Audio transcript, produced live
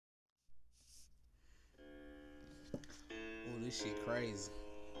this shit crazy.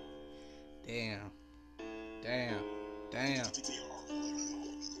 Damn, damn, damn.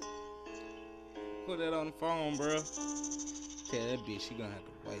 Put that on the phone, bro. Tell that bitch she gonna have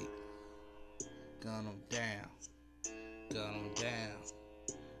to wait. Gun him down, gun him down,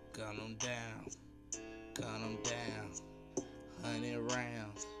 gun him down, gun him down. 100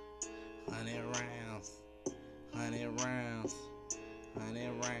 rounds, 100 rounds, 100 rounds,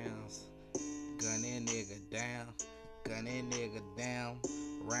 100 rounds. Gun that nigga down, gun that nigga down.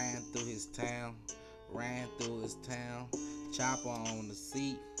 Ran through his town, ran through his town. Chopper on the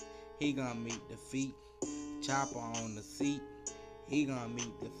seat, he gonna meet defeat. Chopper on the seat, he gonna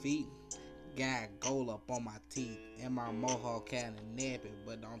meet defeat. Got gold up on my teeth and my mohawk kinda nappy.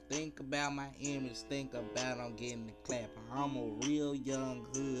 But don't think about my image, think about I'm getting the clap. I'm a real young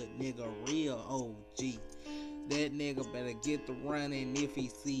hood nigga, real OG. That nigga better get the running if he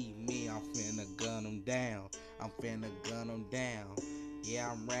see me. I'm finna gun him down, I'm finna gun him down.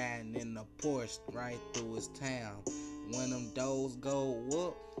 Yeah, I'm riding in the Porsche right through his town. When them doors go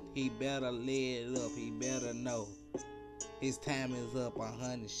up, he better let it up, he better know. His time is up,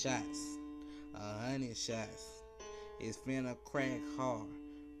 100 shots. 100 shots. It's finna crack hard,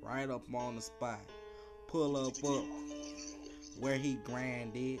 right up on the spot. Pull up where he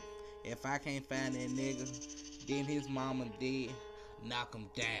grinded. If I can't find that nigga, then his mama dead. Knock him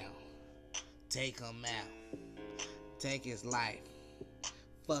down, take him out, take his life,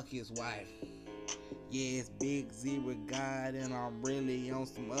 fuck his wife. Yeah, it's Big Zebra God, and I'm really on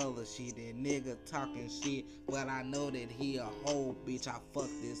some other shit. That nigga talking shit, but I know that he a whole bitch. I fuck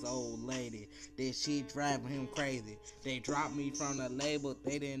this old lady. That shit driving him crazy. They dropped me from the label,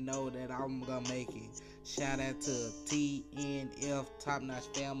 they didn't know that I'm gonna make it. Shout out to TNF, Top Notch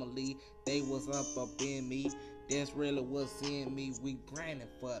Family. They was up in me. That's really what's in me. We grinding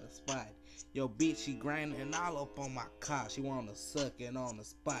for the spot. Yo, bitch, she grinding all up on my cock. She wanna suck it on the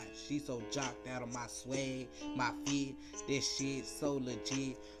spot. She so jocked out of my swag, my fit. This shit so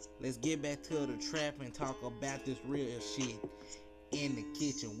legit. Let's get back to the trap and talk about this real shit. In the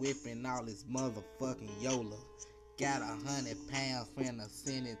kitchen whipping all this motherfucking Yola. Got 100 pounds, finna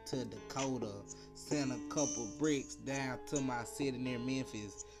send it to Dakota. Send a couple bricks down to my city near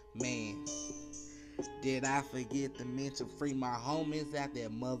Memphis. Man, did I forget to mention free my homies out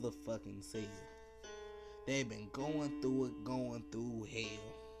that motherfucking cell? They been going through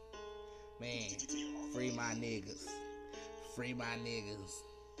hell. Man, free my niggas. Free my niggas.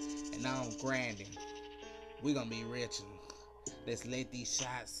 And now I'm grinding. We gonna be richer. Let's let these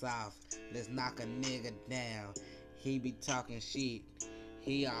shots off. Let's knock a nigga down. He be talking shit.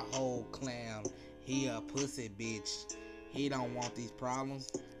 He a whole clown. He a pussy bitch. He don't want these problems.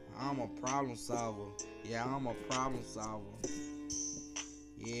 I'm a problem solver. Yeah, I'm a problem solver.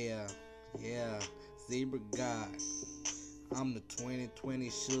 Yeah, Zebra God. I'm the 2020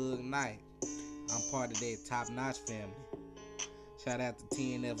 Suge Knight. I'm part of that Top Notch family. Shout out to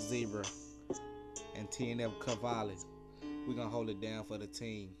TNF Zebra and TNF Cavalli. We gonna hold it down for the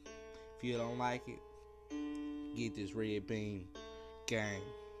team. If you don't like it, get this red beam. Gang.